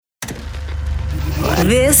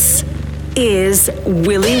This is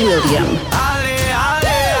Willy William.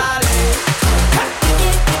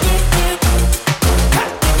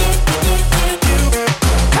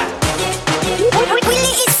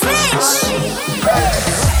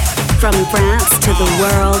 From France to the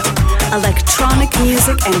world, electronic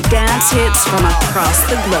music and dance hits from across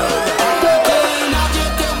the globe.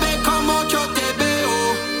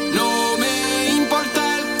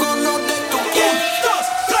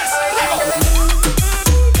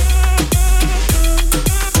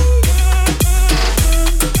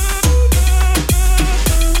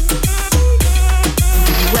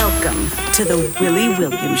 Welcome to the Willy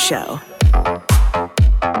William Show.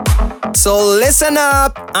 So listen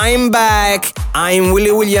up, I'm back. I'm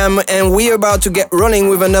Willy William and we're about to get running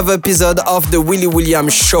with another episode of the Willy William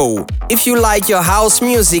Show. If you like your house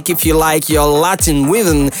music, if you like your Latin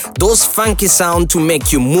rhythm, those funky sounds to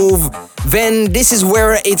make you move, then this is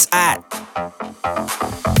where it's at.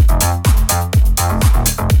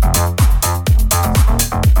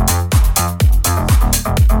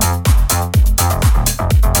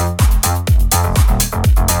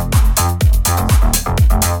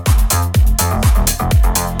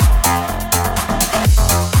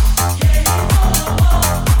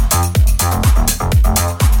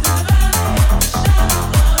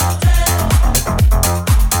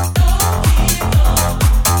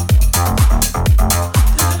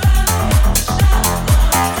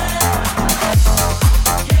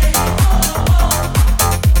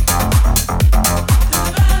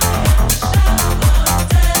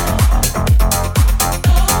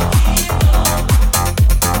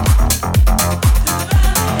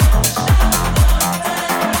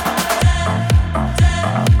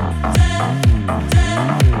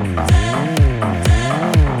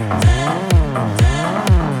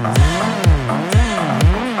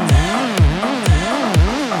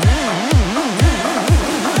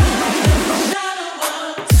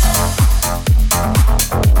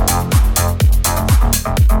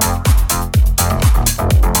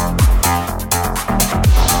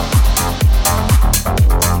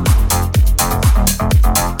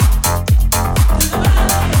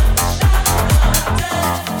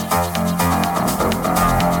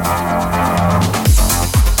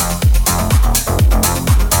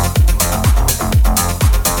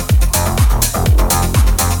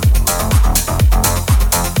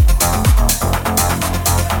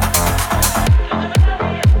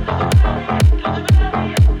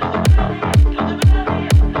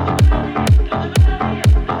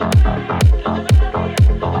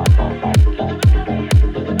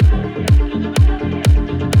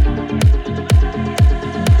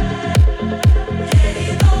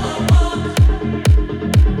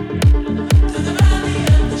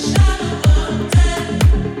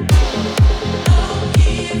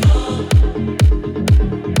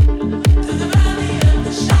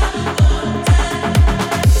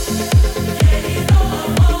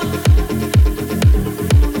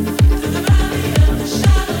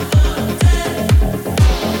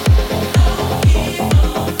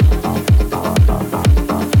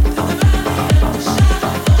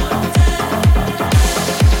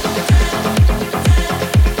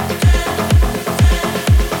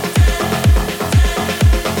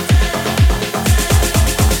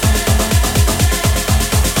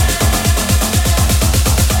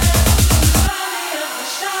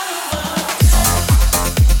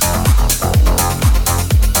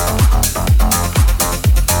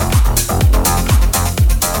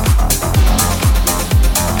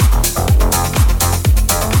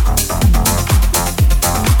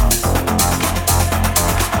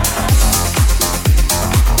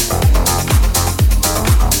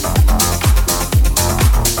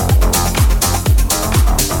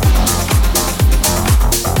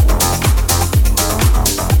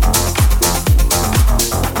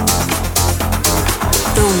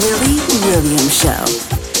 Show.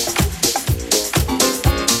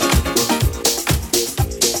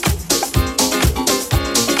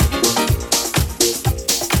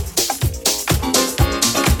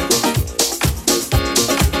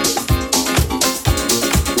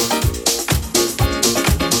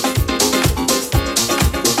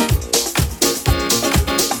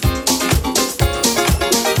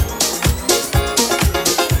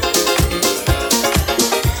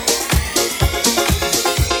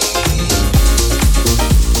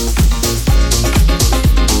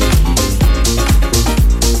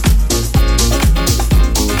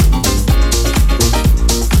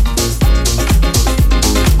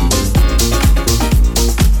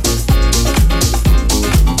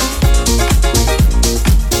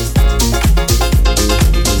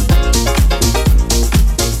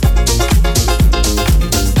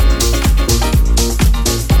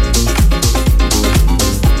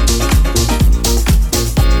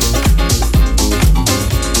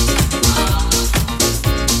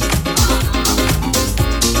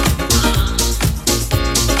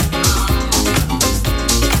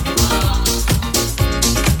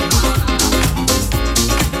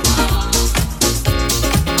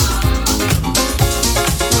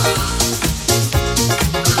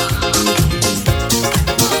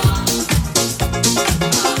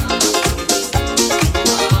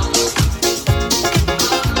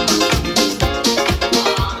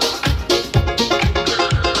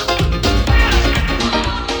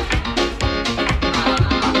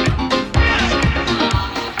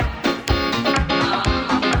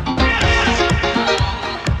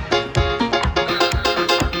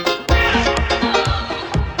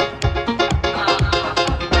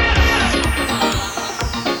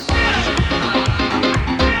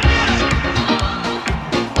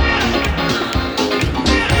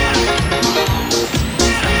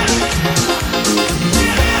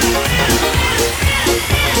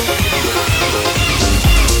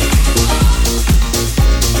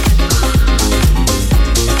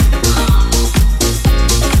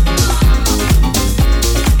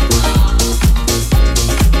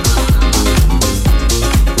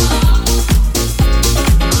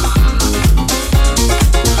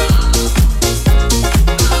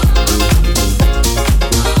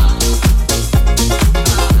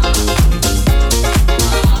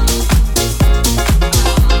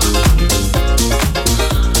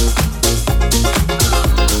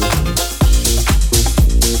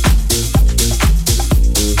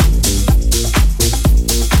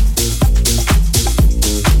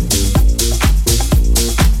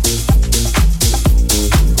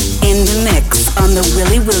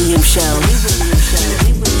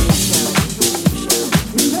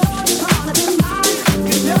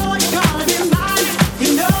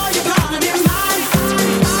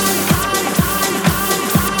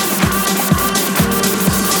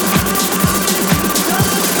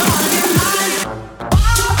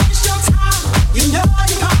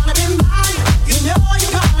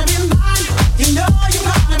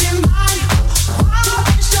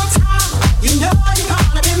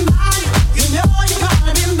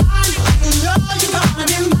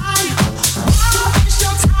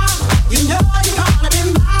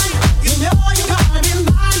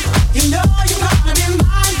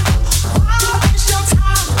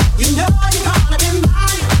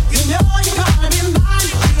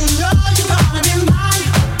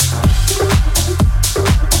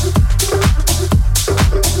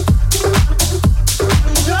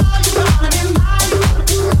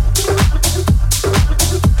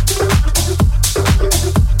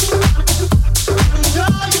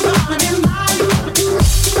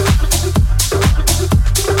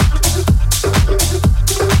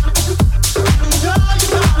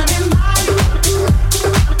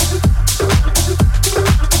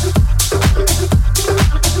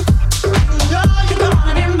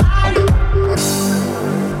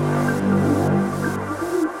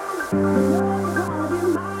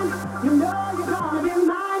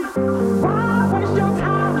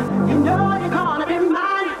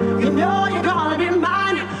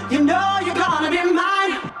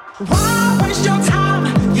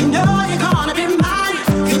 You know you're gonna be mine.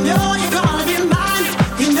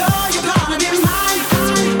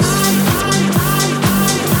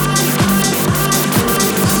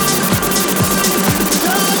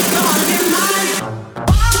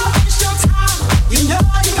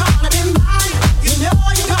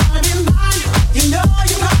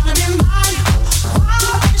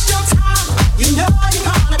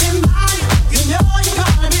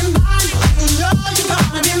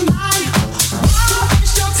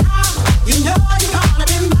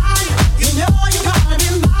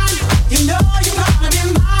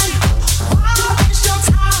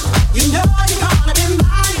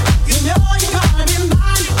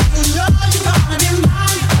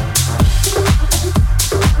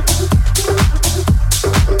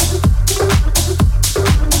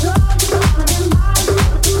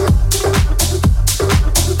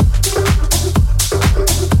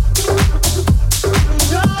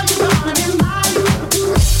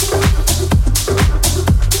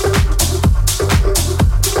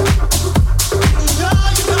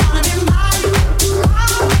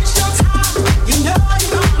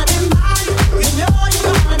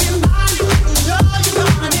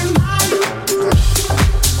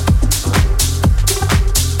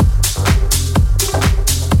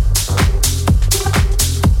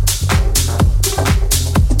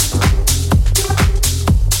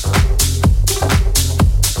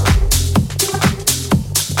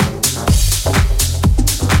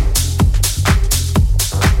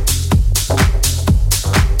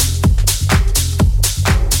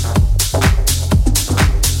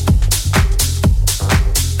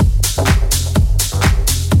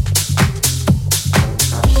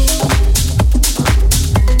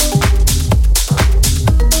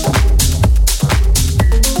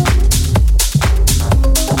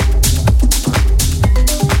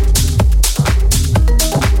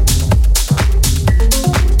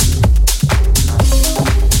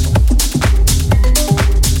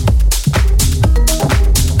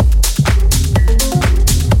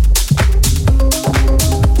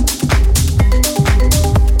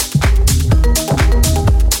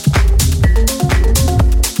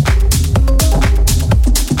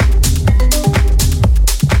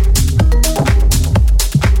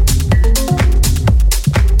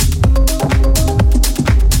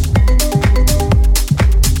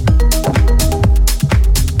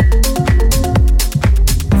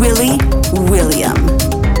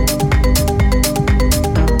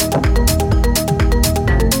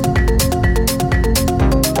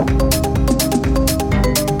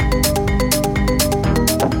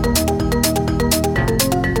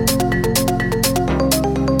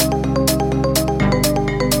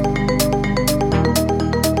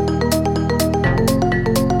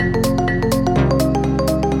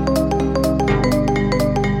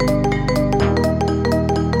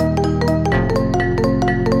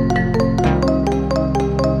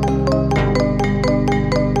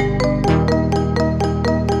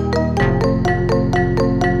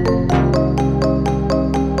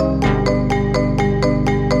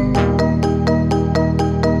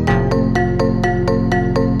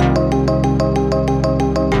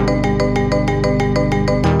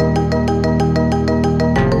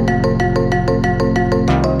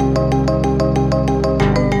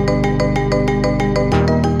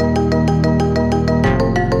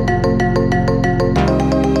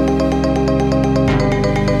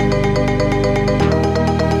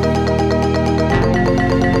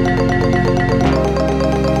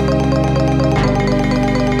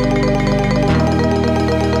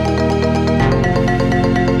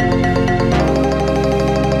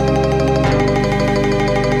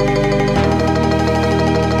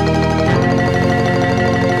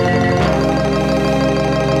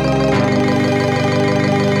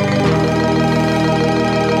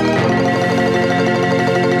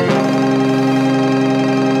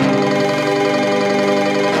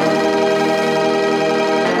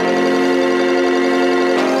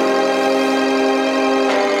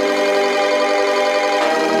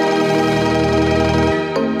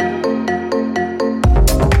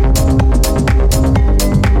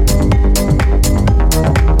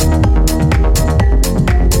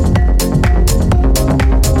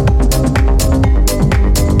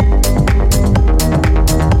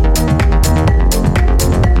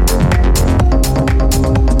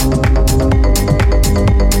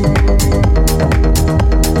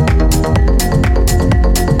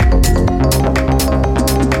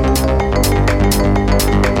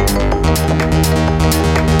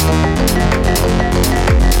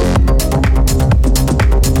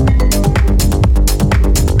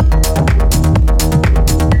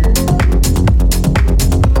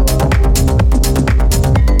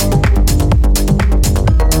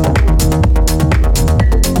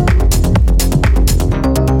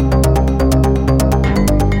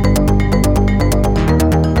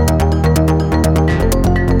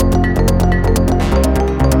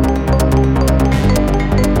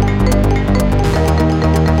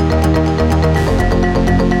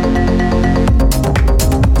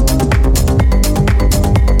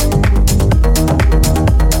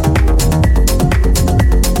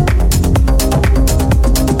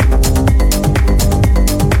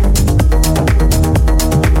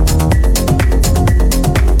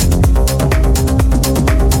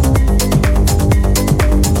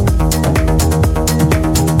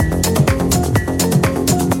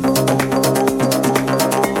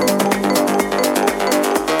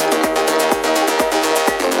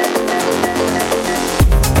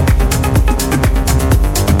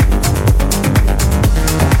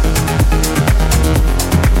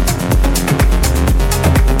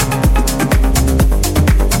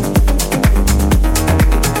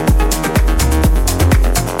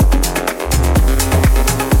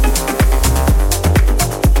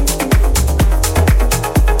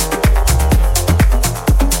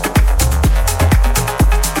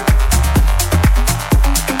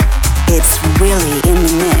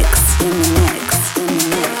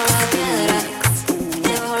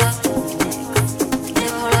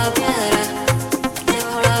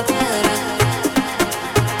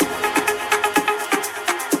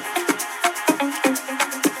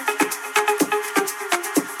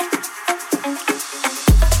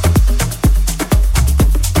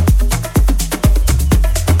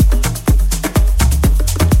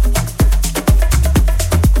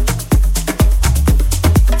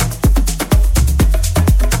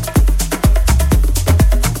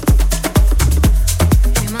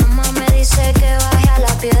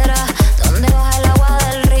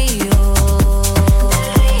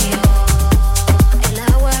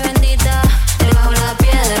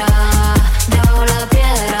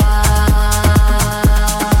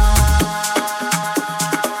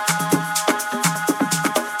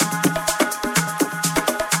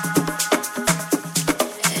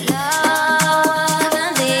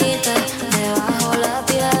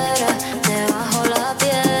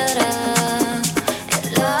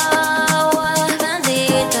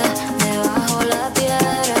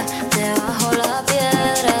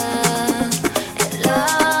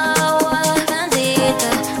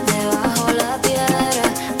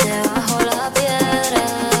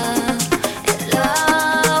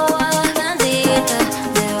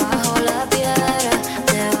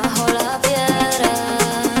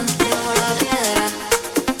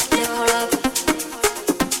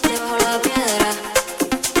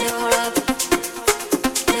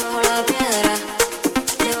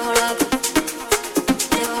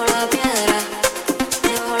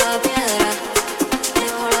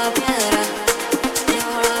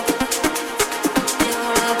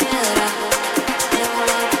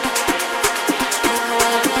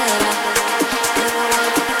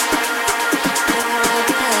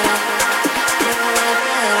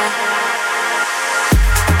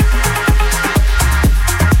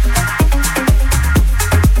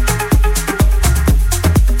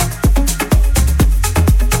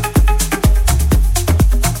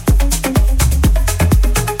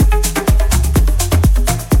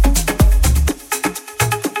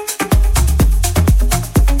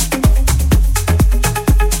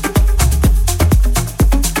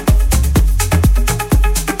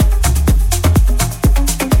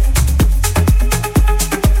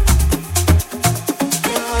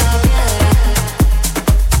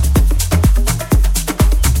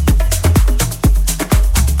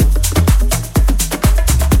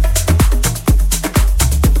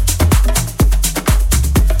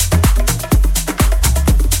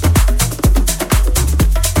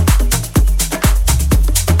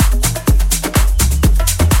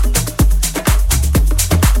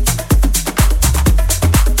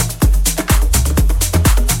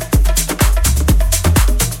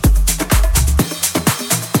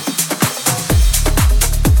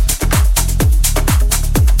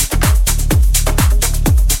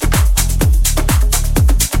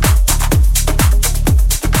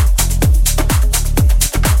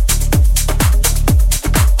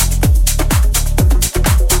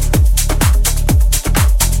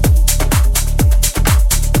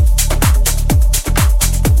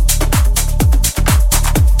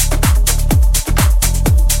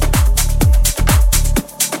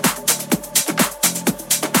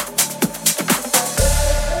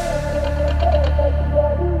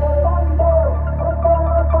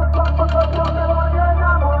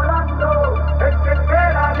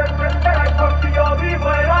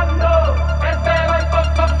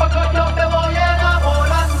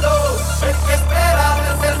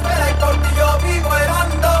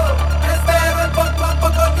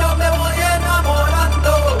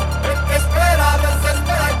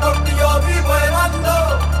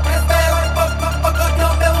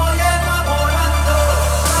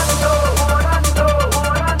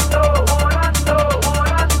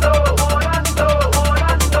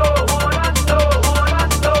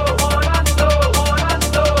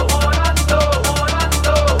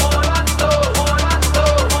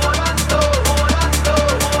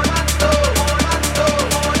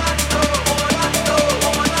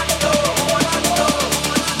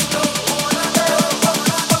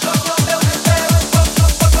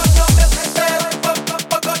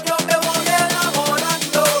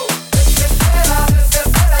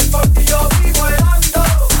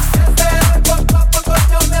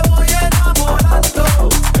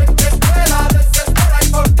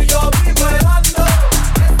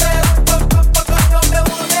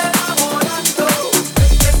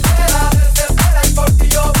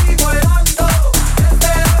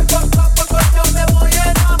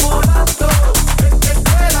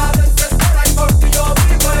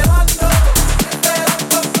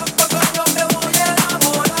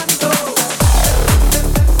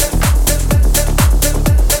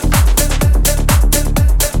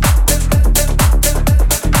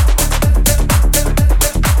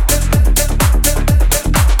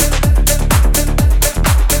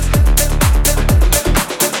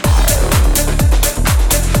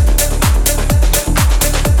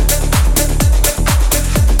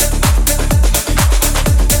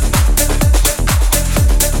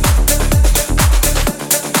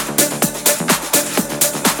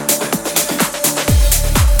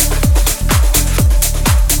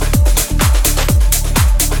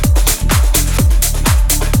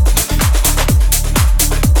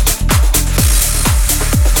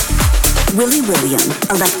 Willy William,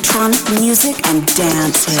 electronic music and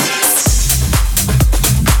dance hits.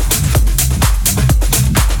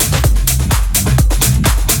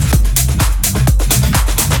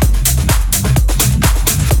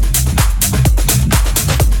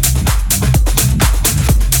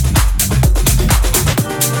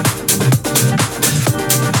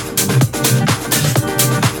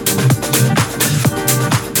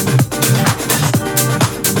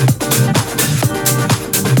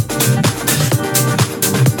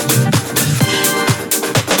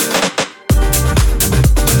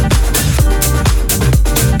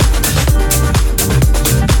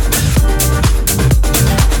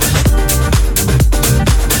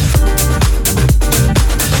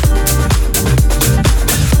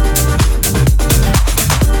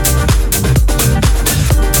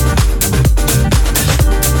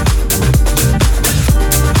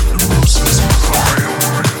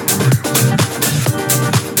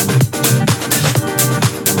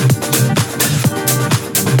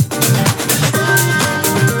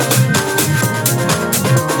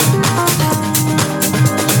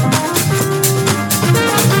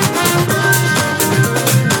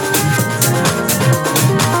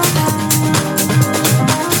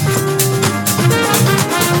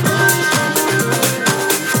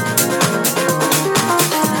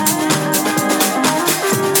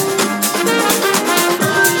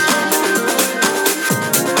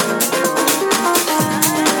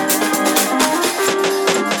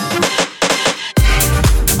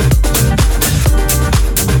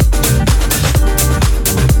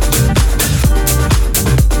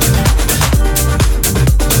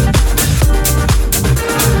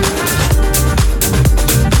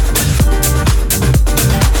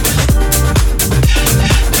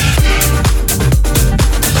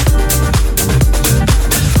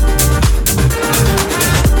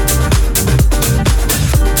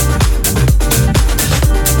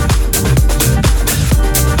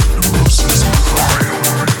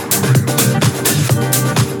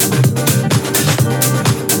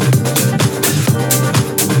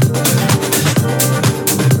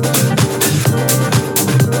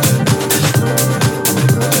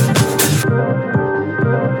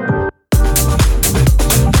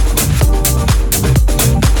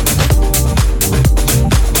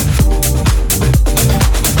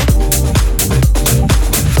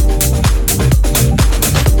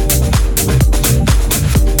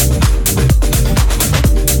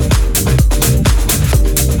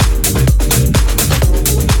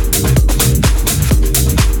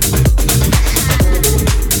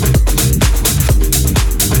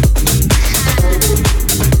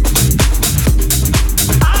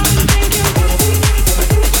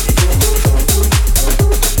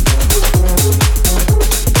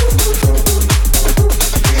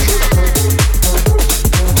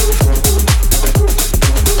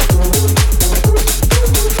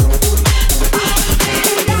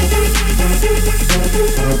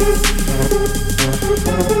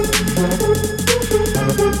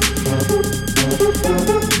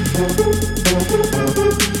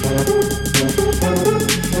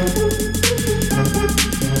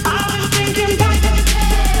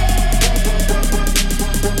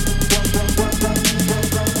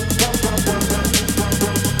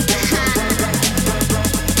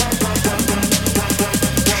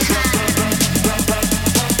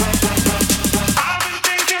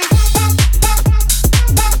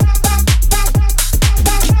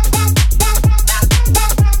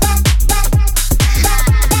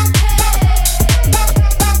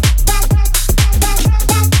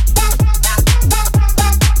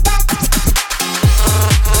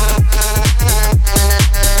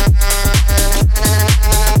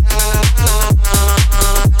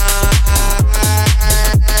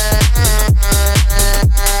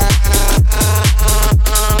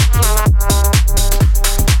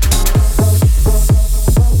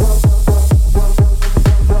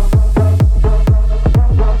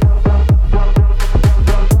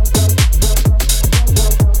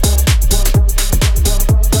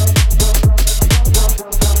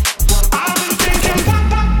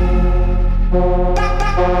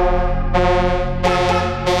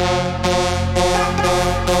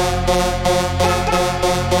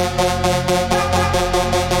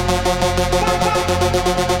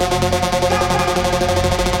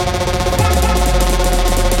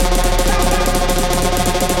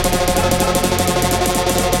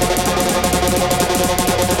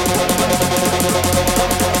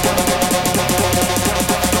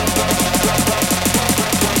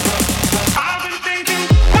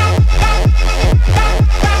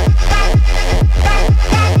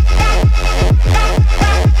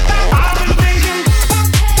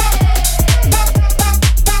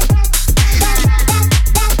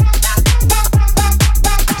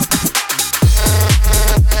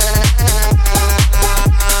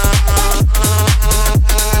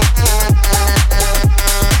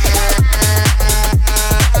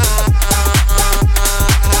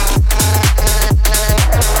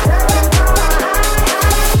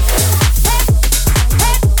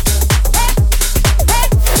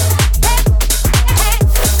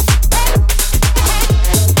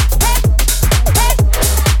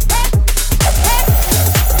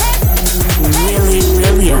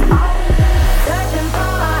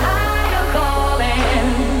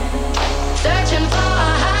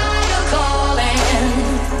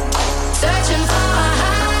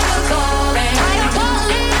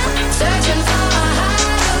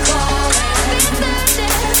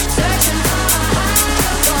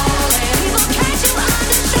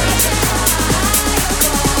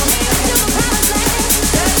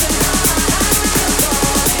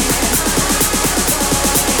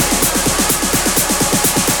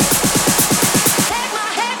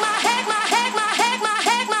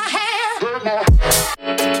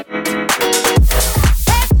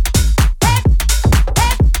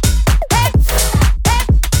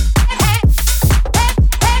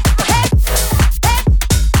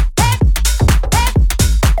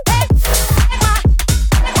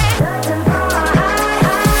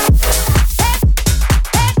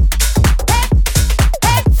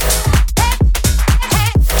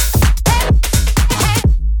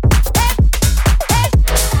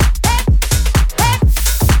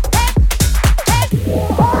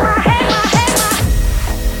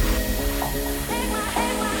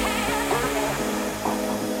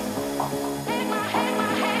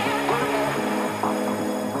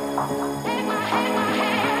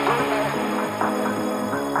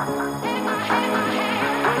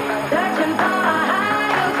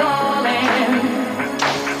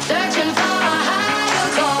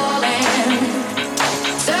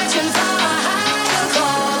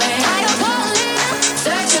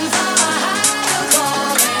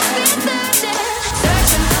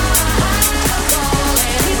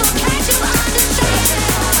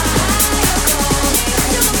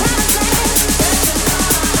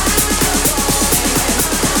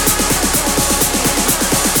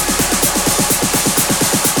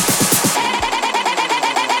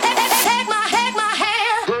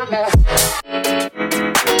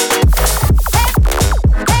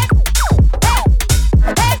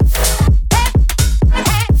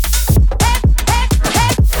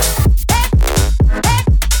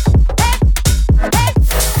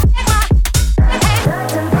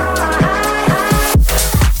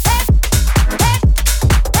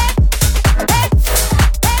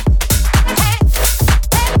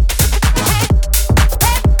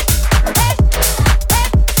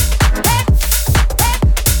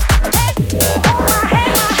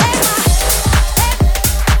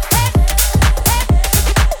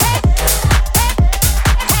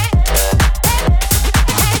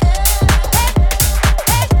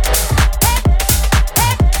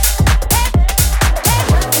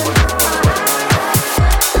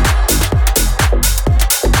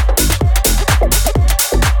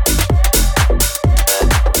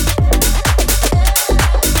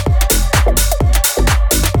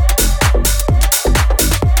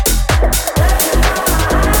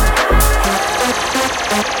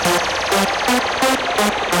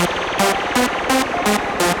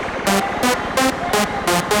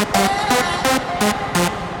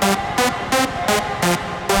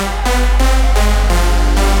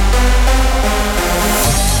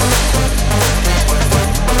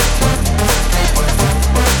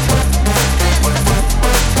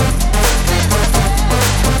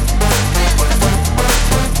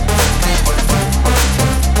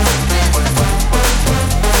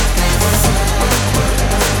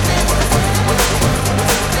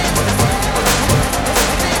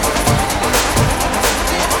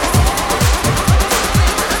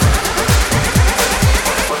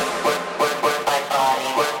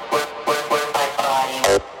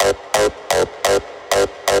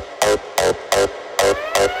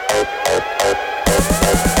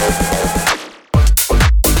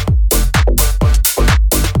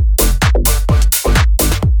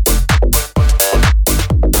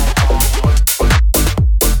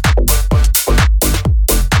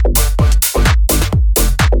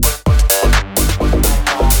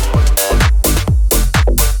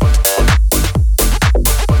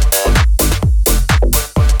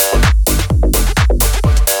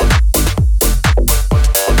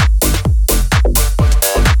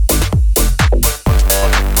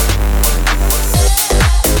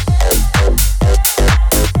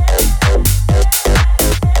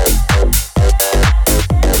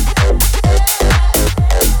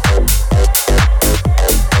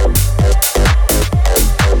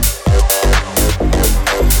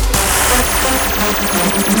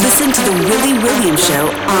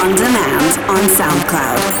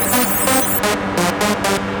 SoundCloud.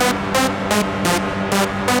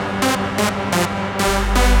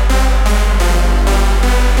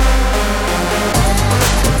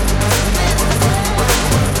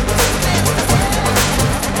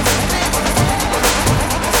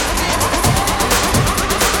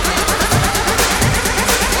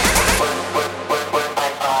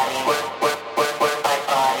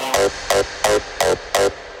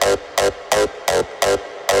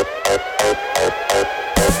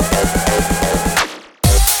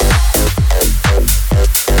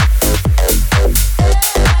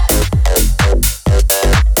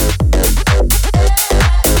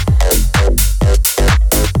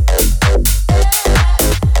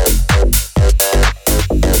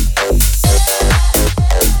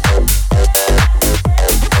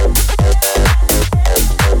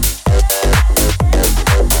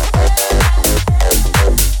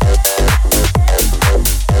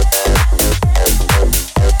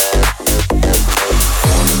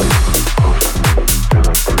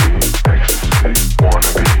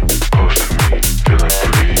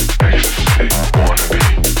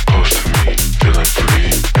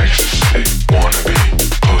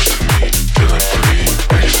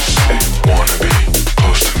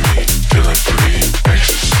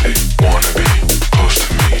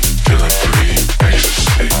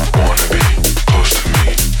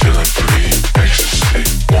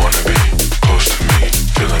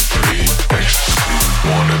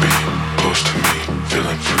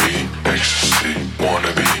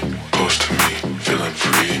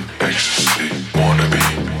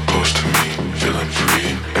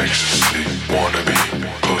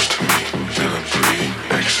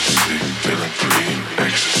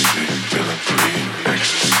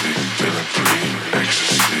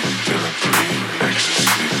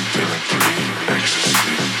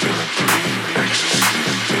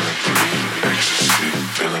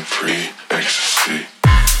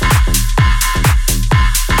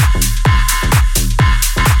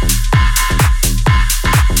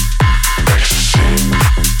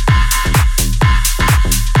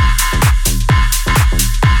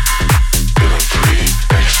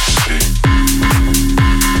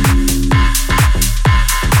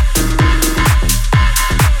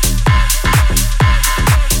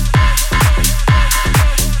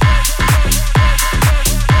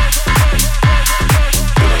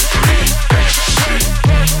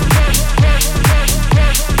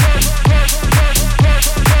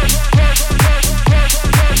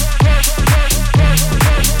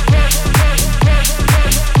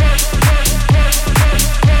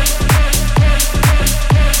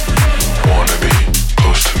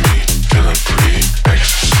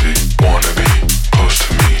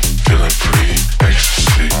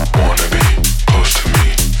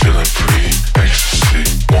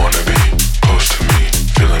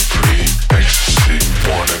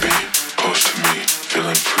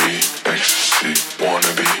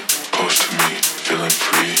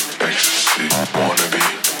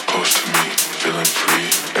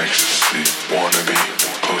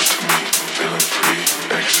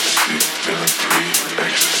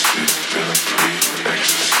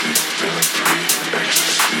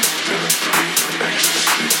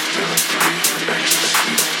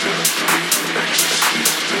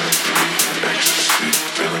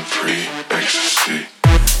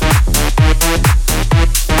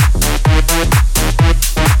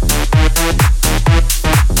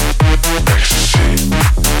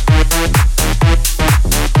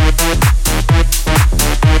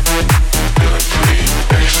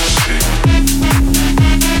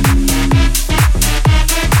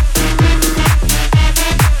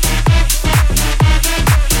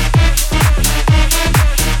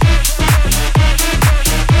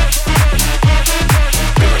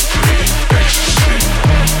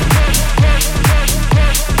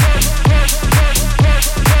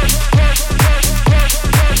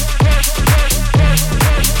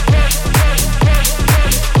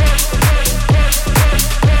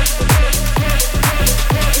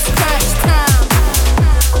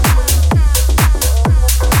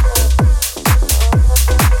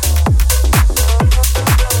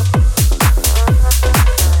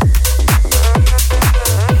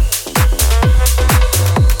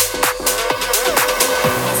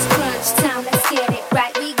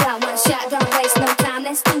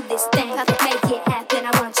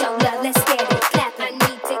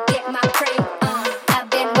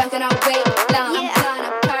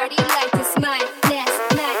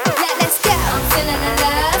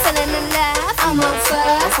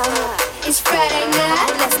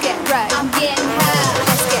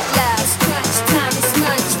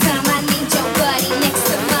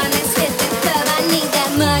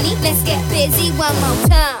 one more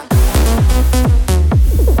time.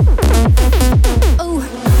 Ooh.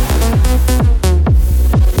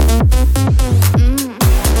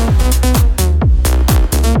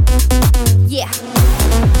 Yeah.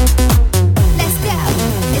 Let's go.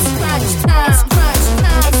 It's crunch time. It's crunch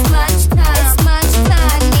time. It's munch time. It's munch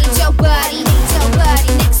time. Need your body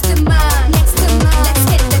next to mine. Next to mine. Let's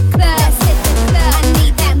hit the club. Let's hit the club. I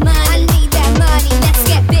need that money. I need that money. Let's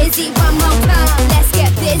get busy one more time. Let's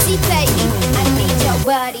get busy, baby. I need your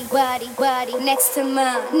body next to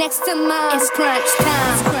mine. Next to mine. It's crunch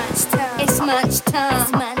time. It's crunch time. It's munch time.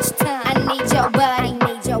 It's munch time. I need your body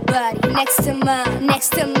next to mine. Next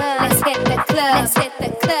to mine. Let's hit the club. Let's hit the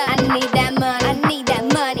club. I need that money. I need that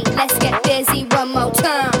money. Let's get busy one more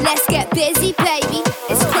time. Let's get busy, baby.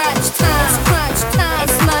 It's crunch time. It's crunch time.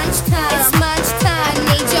 It's munch time. It's munch time. I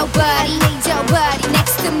need your body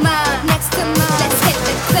next to mine. Next to mine. Let's hit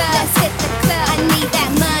the club. Let's hit the club. I need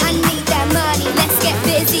that money. I need that money. Let's get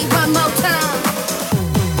busy one more time.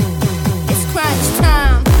 It's crunch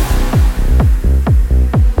time.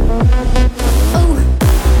 Ooh.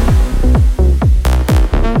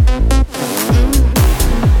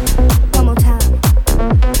 One more time.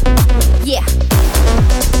 Yeah.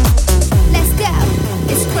 Let's go.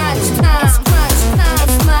 It's crunch time. It's crunch time.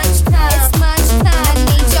 It's munch time. It's munch time. I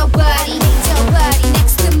need your body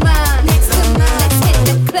next to mine. Next to mine. Let's hit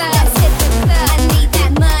the club. Let's hit the club. I need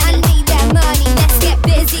that money. I need that money. Let's get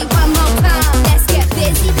busy one more time. Let's get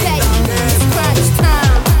busy, baby. It's crunch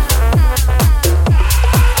time.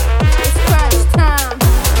 It's crunch time.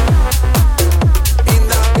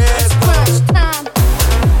 It's crunch time.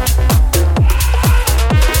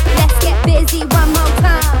 Let's get busy one more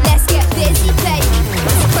time. Let's get busy, baby.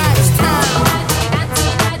 It's crunch time.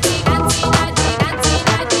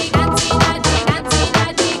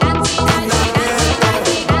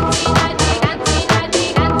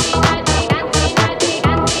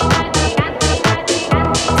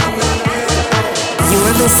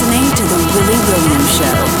 You're listening to The Willy Williams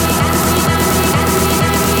Show.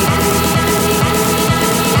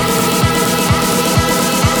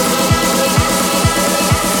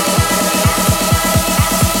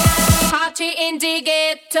 Party in the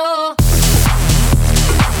ghetto.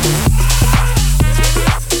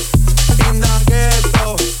 In the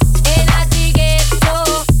ghetto, In a the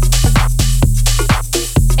ghetto.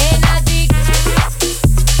 In a the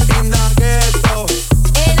in the ghetto,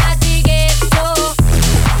 in a the ghetto.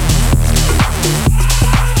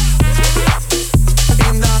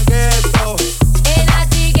 in the ghetto, In a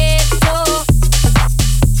the ghetto.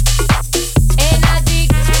 In a the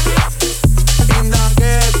in the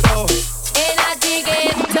ghetto. in a the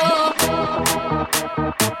ghetto.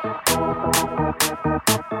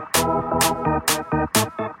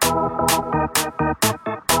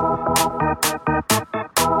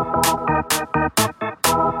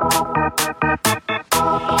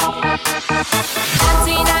 Dance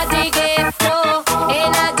in a the ghetto.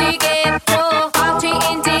 In a the ghetto. Party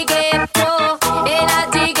in the ghetto. In a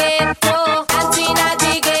the ghetto. Dance in a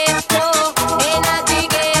the ghetto. In a the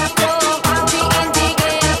ghetto. Party in the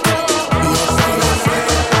ghetto.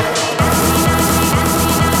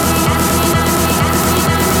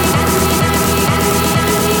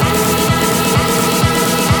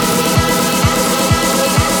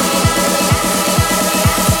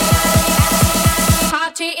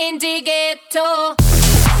 Party in the ghetto.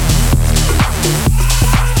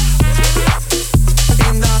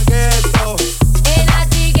 In the ghetto, In a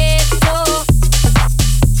the ghetto.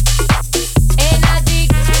 In a the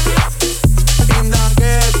in the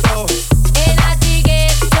ghetto, in a the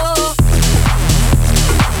ghetto.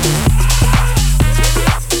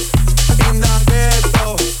 in the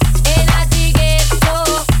ghetto, In a the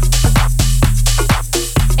ghetto.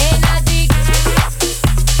 In a the in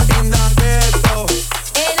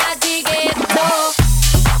the ghetto. in a the ghetto.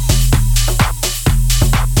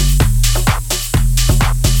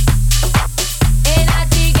 In a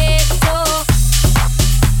the ghetto.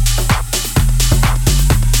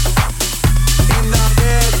 In the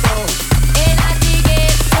ghetto, In a the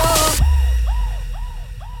ghetto.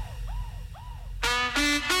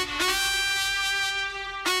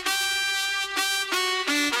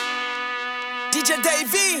 DJ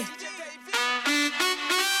Dayvi.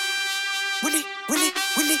 Willy, Willy,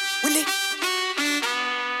 Willy, Willy.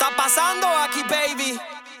 Está pasando aquí, baby.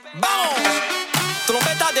 Vamos.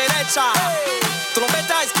 Trompeta derecha.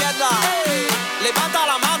 Trompeta izquierda. Levanta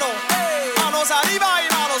la mano. Manos arriba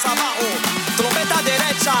y manos abajo. Trompeta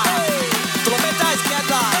derecha. Trompeta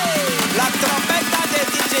izquierda. La trompeta de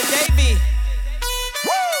DJ Dayvi.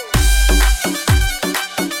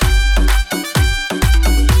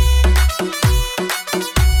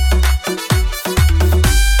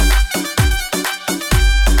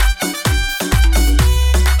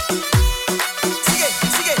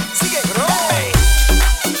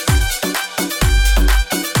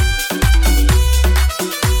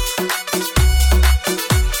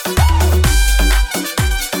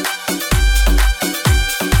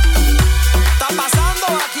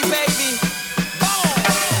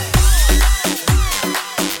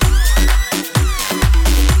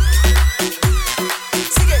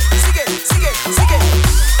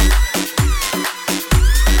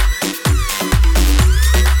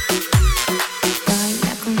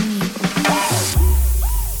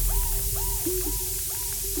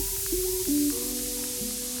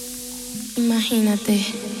 Imagínate,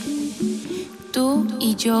 tú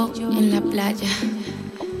y yo en la playa,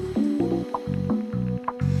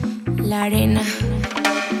 la arena,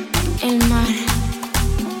 el mar,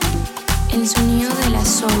 el sonido de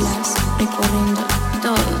las olas recorriendo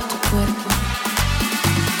todo tu cuerpo.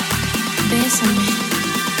 Bésame,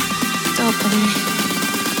 tócame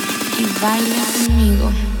y baila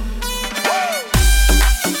conmigo.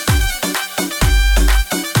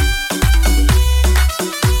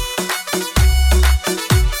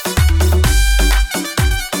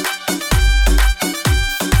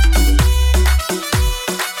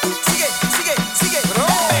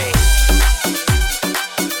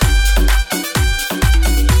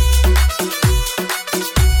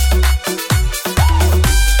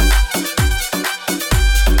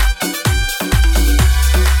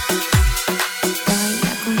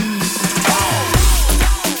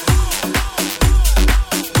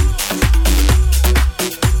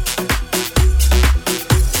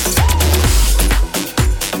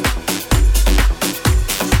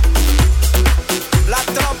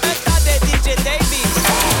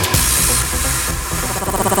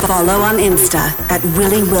 Follow on Insta at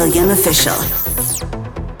Willy William Official.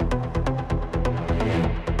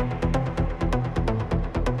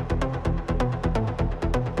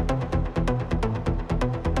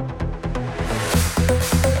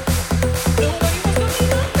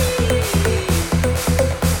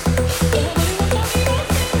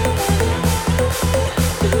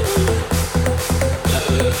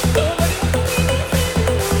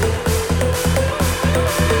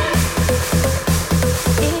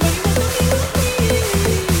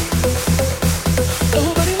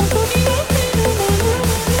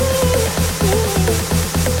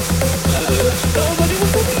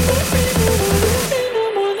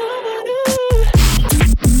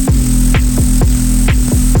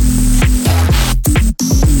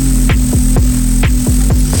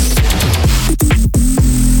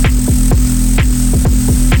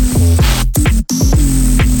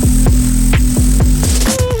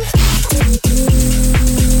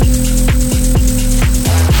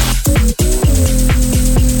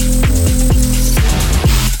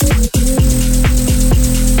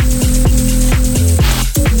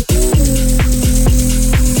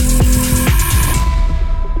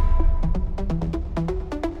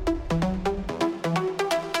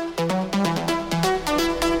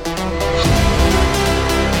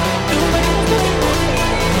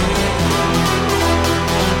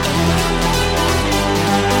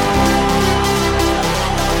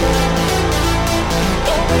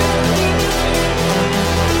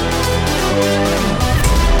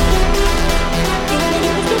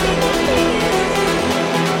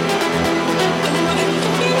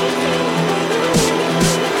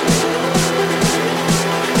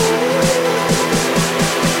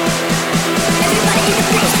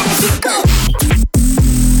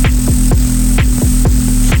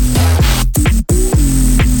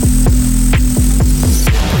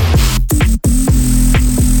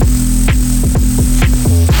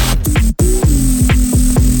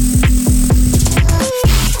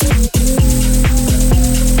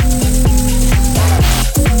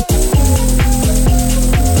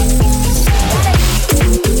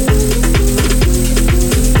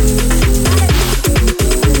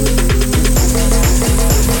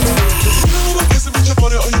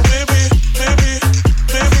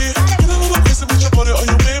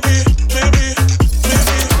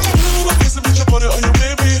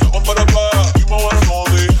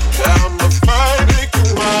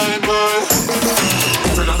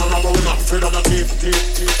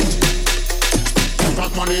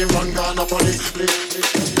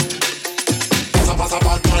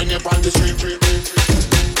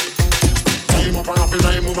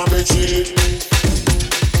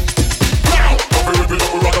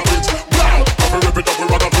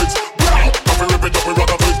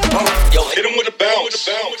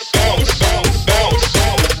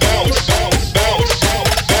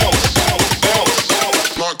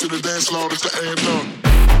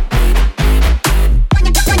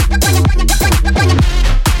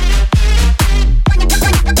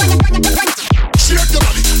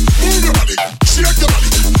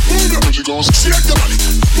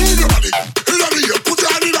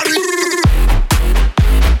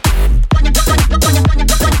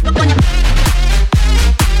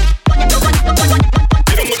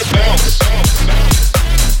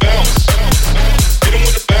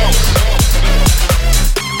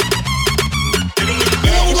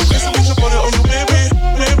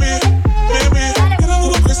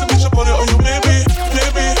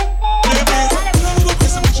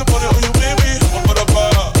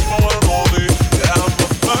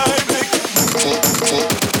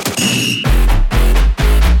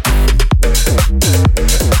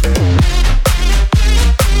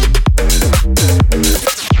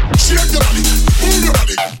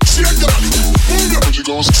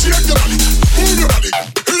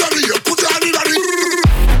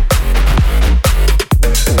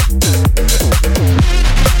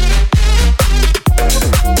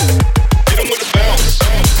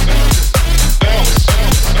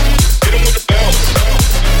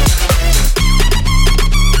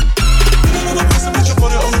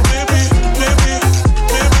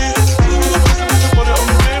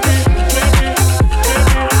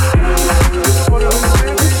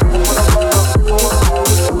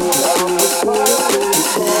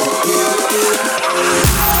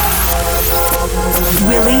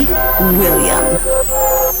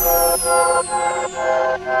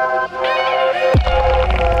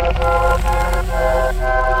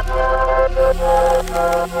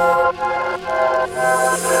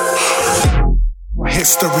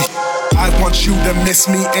 you to miss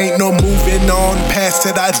me, ain't no moving on past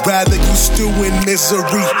it. I'd rather you stew in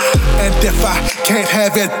misery. And if I can't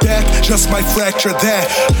have it back, just might fracture that.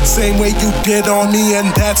 Same way you did on me, and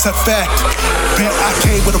that's a fact. Bet I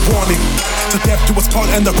came with a warning. To death do us part,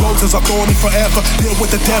 and the roses are thorny forever. Deal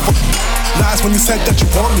with the devil. Lies when you said that you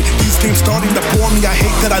want me. These games starting to bore me. I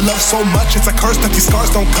hate that I love so much. It's a curse that these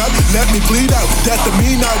scars don't cut. Let me bleed out. Death to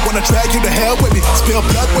me now. Wanna drag you to hell with me. Spill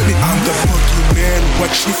blood with me. I'm the boogeyman.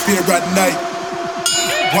 What you fear at night.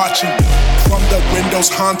 Watching from the windows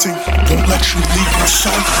haunting. Don't let you leave my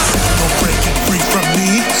son. No breaking free from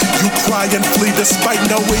me. You cry and flee despite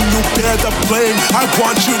knowing you bear the blame. I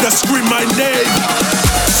want you to scream my name.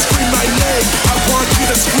 Scream my name. I want you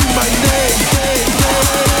to scream my name.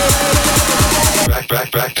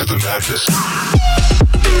 Back to the madness.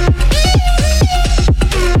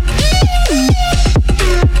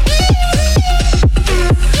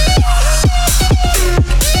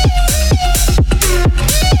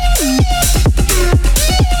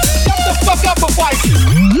 Shut the fuck up before I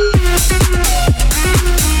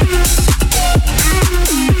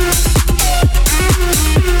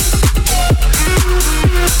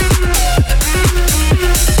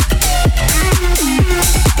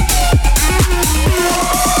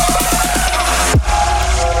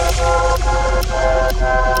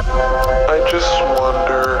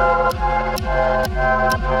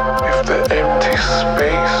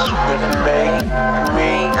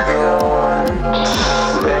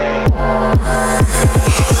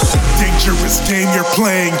Game you're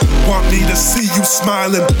playing. Want me to see you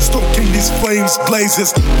smiling, stoking these flames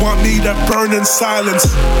blazes. Want me to burn in silence.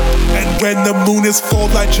 And when the moon is full,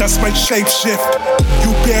 I just might shapeshift.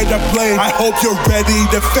 You bear the blame. I hope you're ready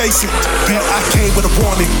to face it. Bet I came with a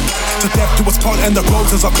warning. To death do us part, and the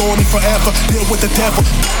roses are thorny forever. Deal with the devil.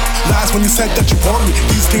 Lies when you said that you want me.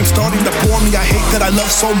 These games starting to bore me. I hate that I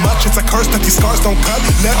love so much. It's a curse that these scars don't cut.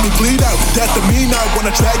 Let me bleed out. Death to me now.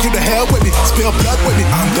 Wanna drag you to hell with me. Spill blood with me.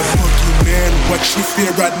 I'm the boogeyman. What you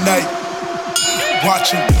fear at night.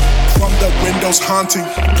 Watching from the windows haunting.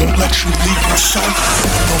 Don't let you leave my son.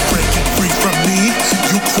 No breaking free from me.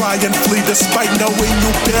 You cry and flee despite knowing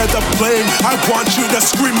you bear the blame. I want you to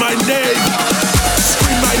scream my name.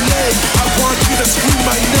 Scream my name. I want you to scream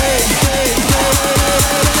my name.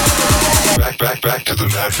 Back to the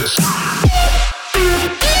madness.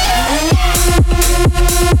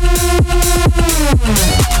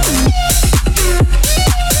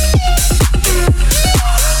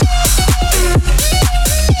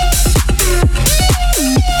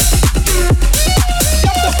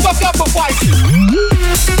 shut the fuck up before I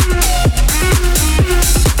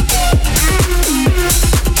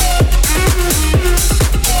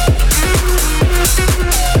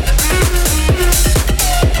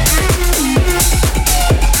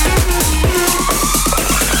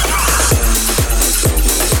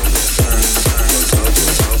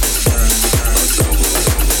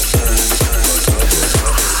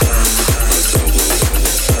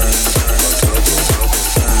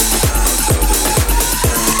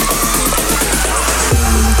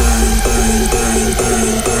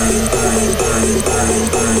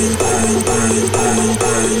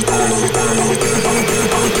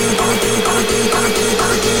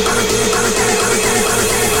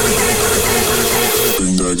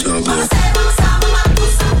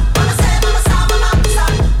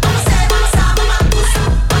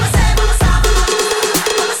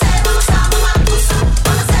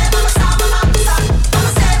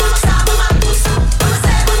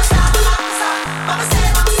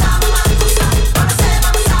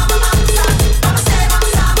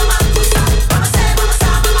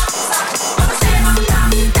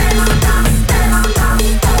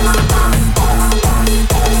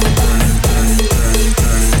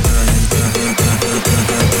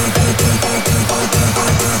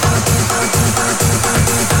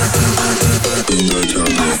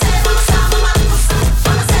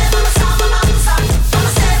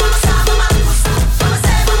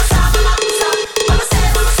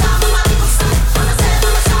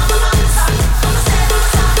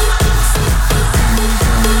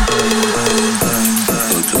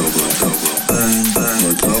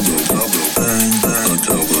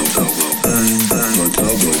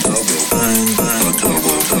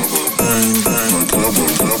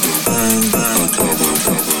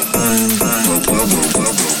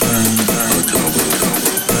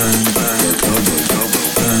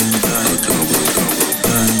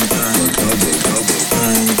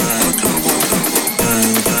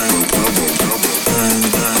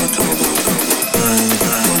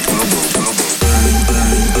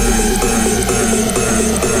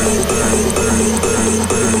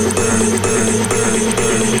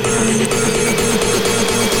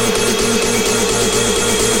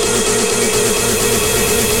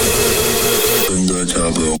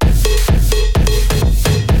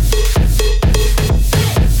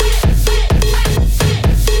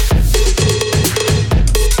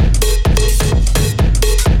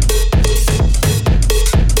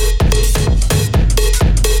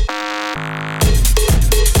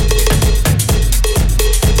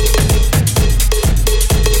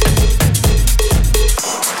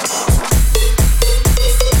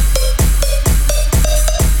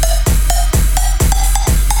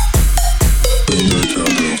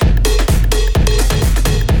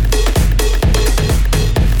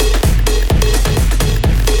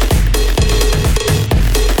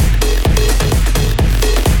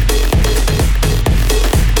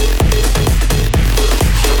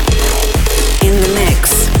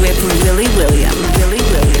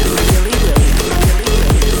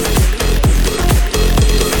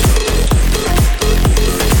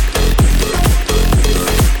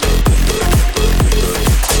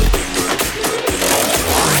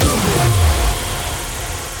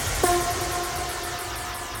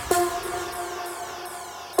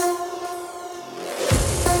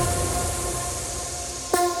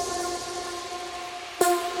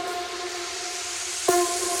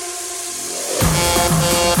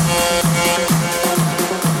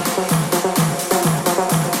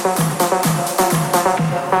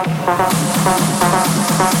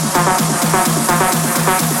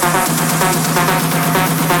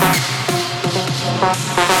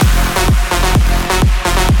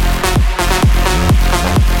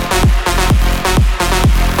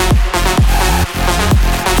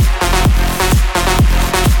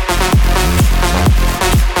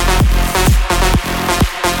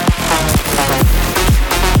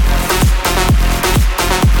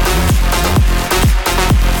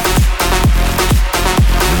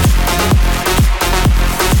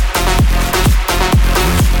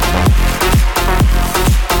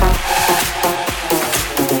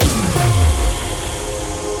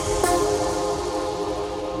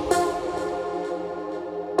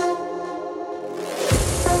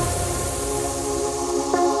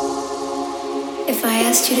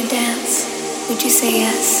to dance, would you say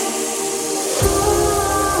yes?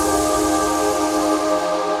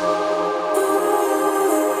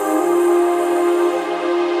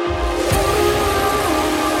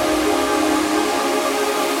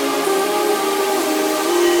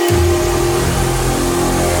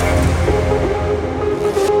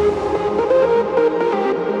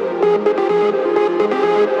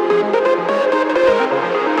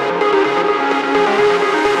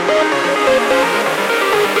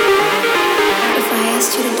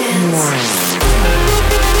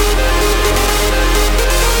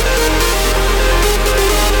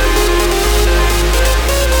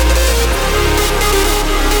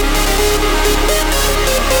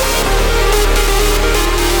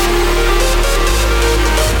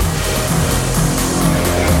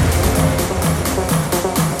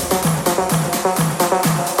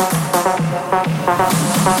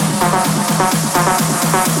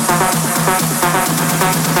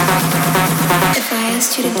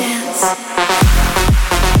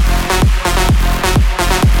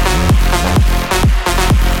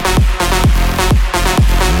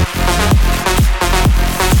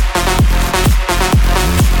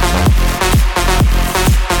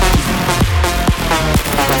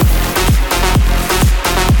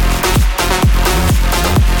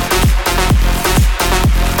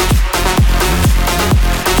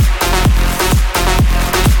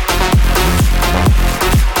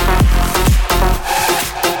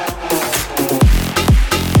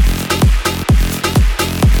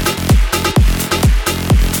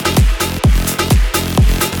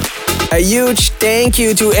 A huge thank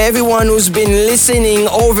you to everyone who's been listening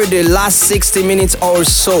over the last 60 minutes or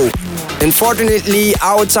so. Unfortunately,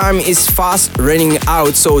 our time is fast running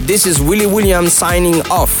out, so this is Willy Williams signing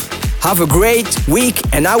off. Have a great week,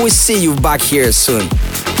 and I will see you back here soon.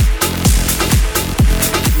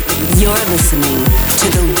 You're listening to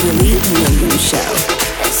the Willy Williams Show.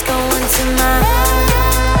 Let's go into my...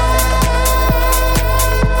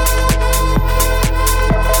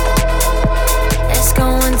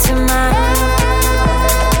 To my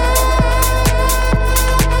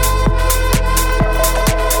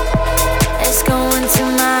let's go into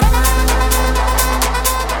my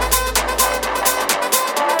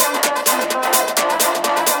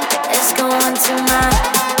let's go into my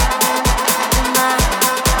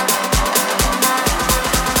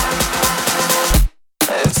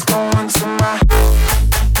let's go into my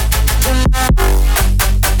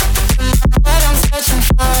what I'm searching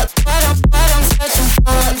for, what I'm searching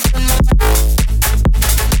for.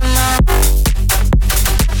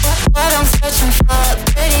 What I'm searching for,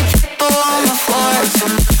 pretty people on the floor.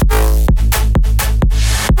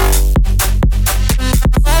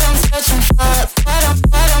 What I'm searching for, what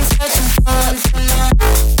I'm searching for.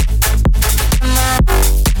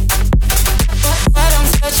 What I'm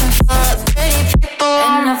searching for, pretty people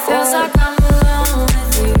on the floor. And it feels like I'm alone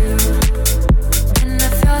with you. And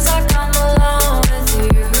it feels like I'm alone with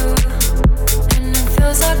you. And it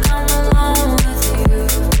feels like I'm alone with you.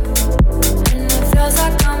 And it feels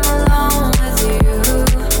like I'm alone with you.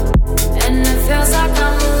 And it feels like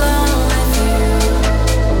I'm alone with you.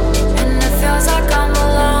 And it feels like I'm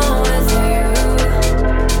alone with you.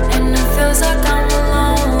 And it feels like I'm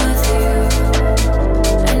alone with you.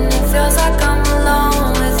 And it feels like I'm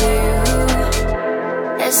alone with you.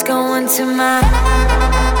 Let's go into my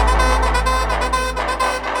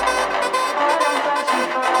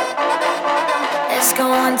let's go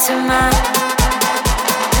into my